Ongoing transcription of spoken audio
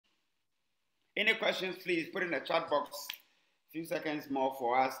Any questions, please put in the chat box. A few seconds more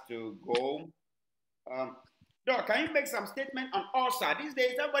for us to go. Doc, can you make some statement on ULCER? These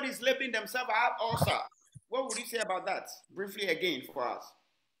days, everybody's labeling themselves as ULCER. What would you say about that? Briefly again for us.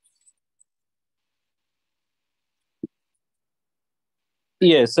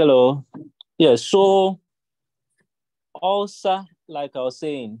 Yes, hello. Yes, so ULCER, like I was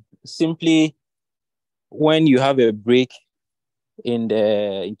saying, simply when you have a break in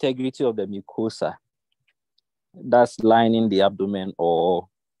the integrity of the mucosa, that's lining the abdomen or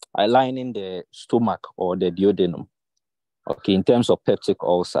lining the stomach or the duodenum, okay, in terms of peptic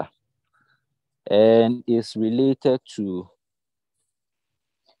ulcer. And it's related to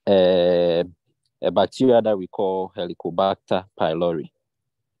a bacteria that we call Helicobacter pylori.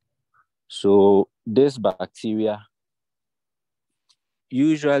 So this bacteria,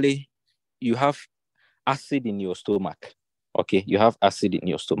 usually you have acid in your stomach. Okay, you have acid in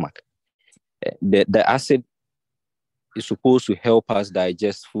your stomach. The acid is supposed to help us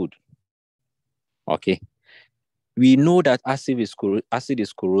digest food. Okay, we know that acid is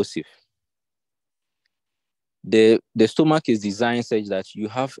corrosive. The stomach is designed such that you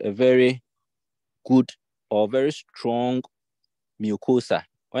have a very good or very strong mucosa.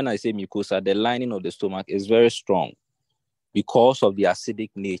 When I say mucosa, the lining of the stomach is very strong because of the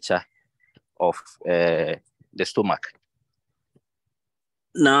acidic nature of the stomach.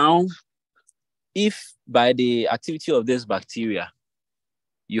 Now, if by the activity of this bacteria,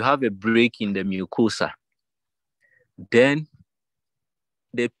 you have a break in the mucosa, then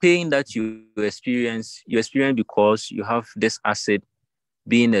the pain that you experience because you have this acid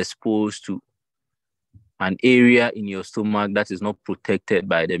being exposed to an area in your stomach that is not protected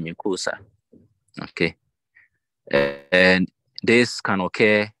by the mucosa. Okay. And this can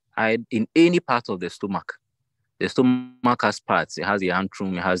occur in any part of the stomach. The stomach has parts. It has the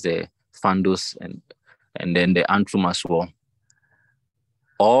antrum, it has the fundus, and then the antrum as well.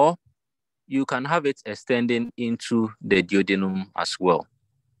 Or you can have it extending into the duodenum as well.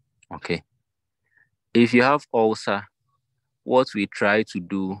 Okay. If you have ulcer, what we try to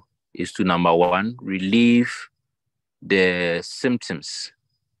do is to, number one, relieve the symptoms.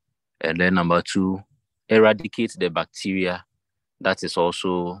 And then number two, eradicate the bacteria that is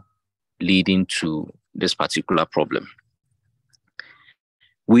also leading to this particular problem.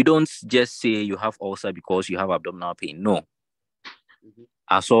 We don't just say you have ulcer because you have abdominal pain. No. Mm-hmm.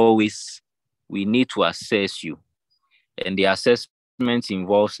 As always, we need to assess you. And the assessment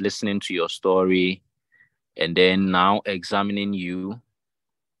involves listening to your story and then now examining you,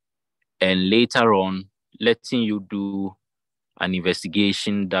 and later on letting you do an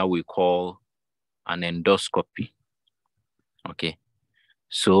investigation that we call an endoscopy. Okay.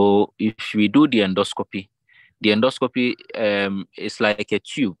 So if we do the endoscopy is like a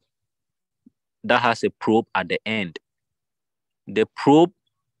tube that has a probe at the end. The probe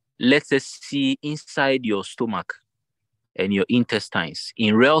lets us see inside your stomach and your intestines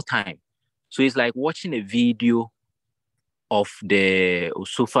in real time. So it's like watching a video of the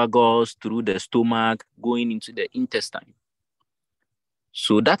esophagus through the stomach going into the intestine.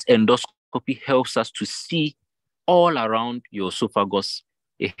 So that endoscopy helps us to see all around your esophagus.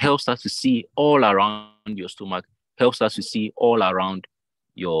 It helps us to see all around your stomach, helps us to see all around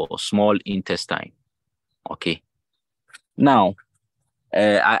your small intestine. Okay. Now,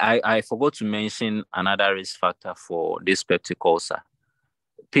 I forgot to mention another risk factor for this peptic ulcer.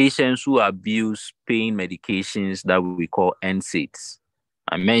 Patients who abuse pain medications that we call NSAIDs.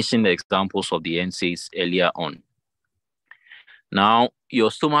 I mentioned the examples of the NSAIDs earlier on. Now, your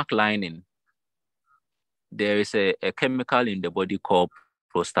stomach lining, there is a chemical in the body called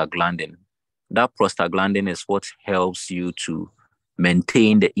prostaglandin. That prostaglandin is what helps you to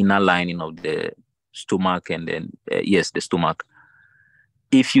maintain the inner lining of the stomach and then, the stomach.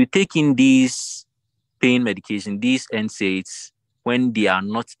 If you take in these pain medication, these NSAIDs, when they are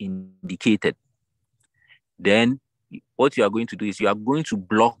not indicated, then what you are going to do is you are going to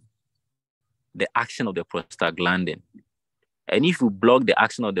block the action of the prostaglandin. And if you block the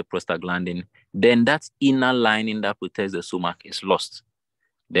action of the prostaglandin, then that inner lining that protects the stomach is lost.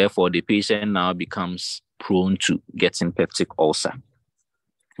 Therefore, the patient now becomes prone to getting peptic ulcer.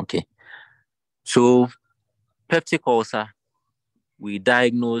 Okay. So, peptic ulcer, we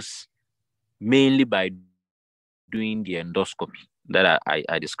diagnose mainly by doing the endoscopy that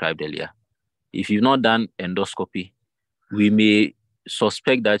I described earlier. If you've not done endoscopy, we may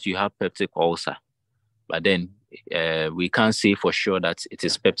suspect that you have peptic ulcer, but then we can't say for sure that it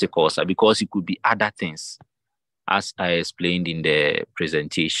is peptic ulcer because it could be other things, as I explained in the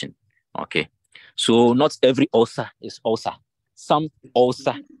presentation. Okay, so not every ulcer is ulcer. Some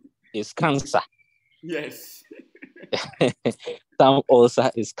ulcer is cancer. Yes. Some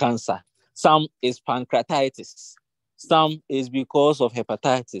ulcer is cancer. Some is pancreatitis. Some is because of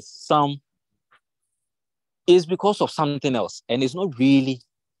hepatitis. Some is because of something else. And it's not really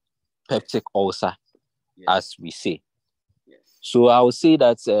peptic ulcer, Yes. as we say. Yes. So I would say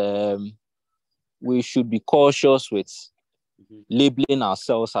that we should be cautious with labeling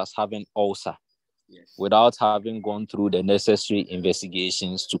ourselves as having ulcer, yes, without having gone through the necessary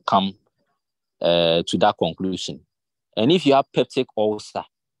investigations to come to that conclusion. And if you have peptic ulcer,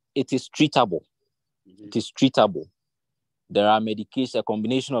 it is treatable. It is treatable. There are medications, a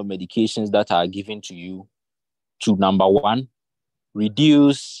combination of medications that are given to you to, number one,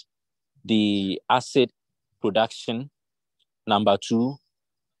 reduce the acid production. Number two,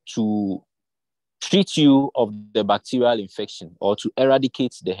 to treat you of the bacterial infection, or to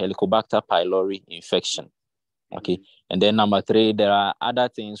eradicate the Helicobacter pylori infection. Okay. And then number three, there are other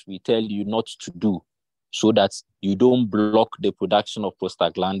things we tell you not to do so that you don't block the production of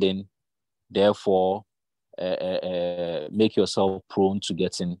prostaglandin, therefore make yourself prone to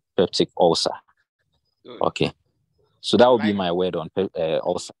getting peptic ulcer. Good. Okay. So that would be my word on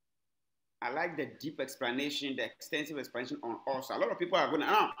ulcer. I like the deep explanation, the extensive explanation on ulcer. A lot of people are going to,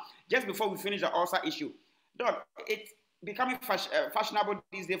 now, just before we finish the ulcer issue, Doc, it's becoming fashionable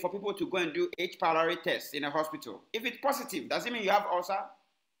these days for people to go and do H. pylori tests in a hospital. If it's positive, does it mean you have ulcer?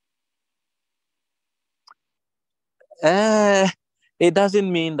 It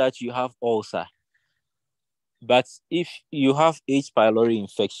doesn't mean that you have ulcer. But if you have H. pylori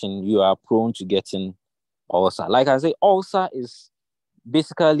infection, you are prone to getting ulcer. Like I say, ulcer is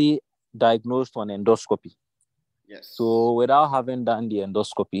basically diagnosed on endoscopy. Yes. So without having done the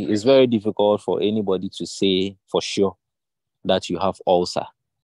endoscopy, it's very difficult for anybody to say for sure that you have ulcer.